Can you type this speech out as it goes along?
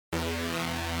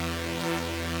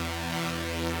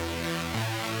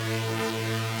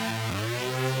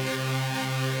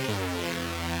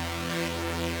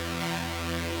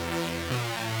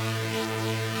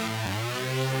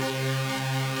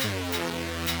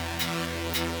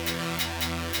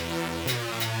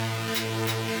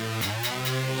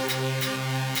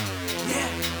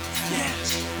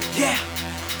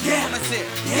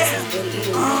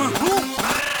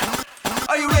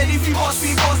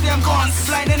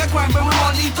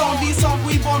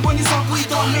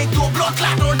gun, make two blood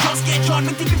clot, don't just get John.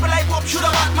 Make the people like Bob shoot a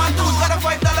Batman tooth. Got a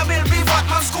 $5 bill, be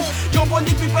Batman school. Jump on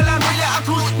the people and really act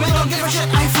rude. Me don't give a shit,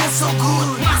 I feel so good.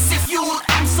 Massive youth,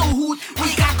 I'm so hoot. We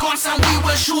got guns and we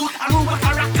will shoot. Aruba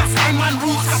Caracas, I'm on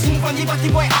roots. Kaboom on the body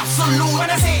boy, absolute. When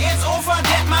I say it's over,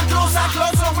 get my clothes out,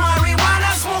 clothes of marijuana.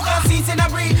 Smoke and seats in a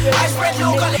breed. I spread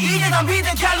local, eat it and beat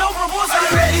it, can't no propose. Are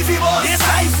you ready for buzz? This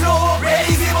high flow,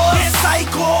 ready for buzz. This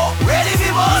psycho, ready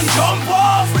for buzz. Jump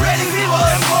off, ready for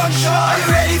buzz. Gunshot, are you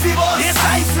ready for buzz? This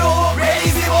high flow, ready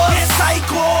for buzz. This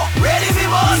psycho, ready for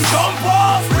buzz. Jump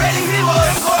off, ready for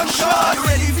buzz. Gunshot, you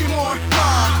ready for more?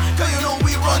 Cause you know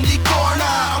we run the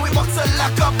corner and we box a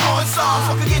like a monster.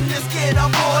 Fuck again, this kid a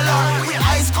bowler. We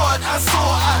ice cold and so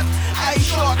hot, eyes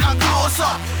short and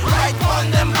closer. Right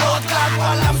on them blood clot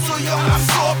while I'm so young, I'm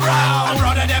so proud. I'm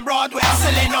brother them Broadway,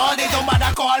 hustling all day. Don't bother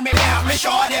call me, me have me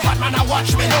short. But man I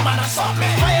watch me, no man I stop me.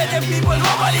 Hire them people,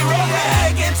 nobody run me.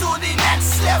 Get to the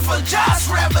next level, just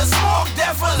rebels, smoke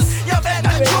devils. You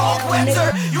better joke wetter,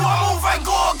 you a move and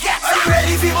go get. Are you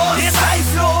ready for buzz? This high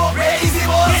flow, ready for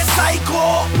buzz. This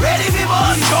psycho, ready for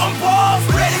buzz. Jump off,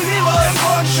 ready for buzz.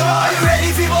 Gunshot, are you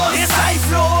ready for buzz? This high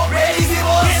flow, ready for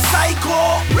buzz. This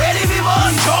psycho, ready for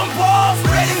buzz. Jump off,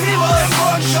 ready for buzz.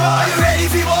 Gunshot, are you ready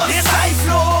for buzz? This high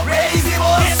flow, ready for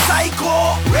buzz. This psycho,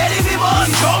 ready for buzz.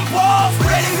 Jump off,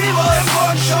 ready for buzz.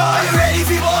 Gunshot, are you ready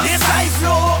for buzz? This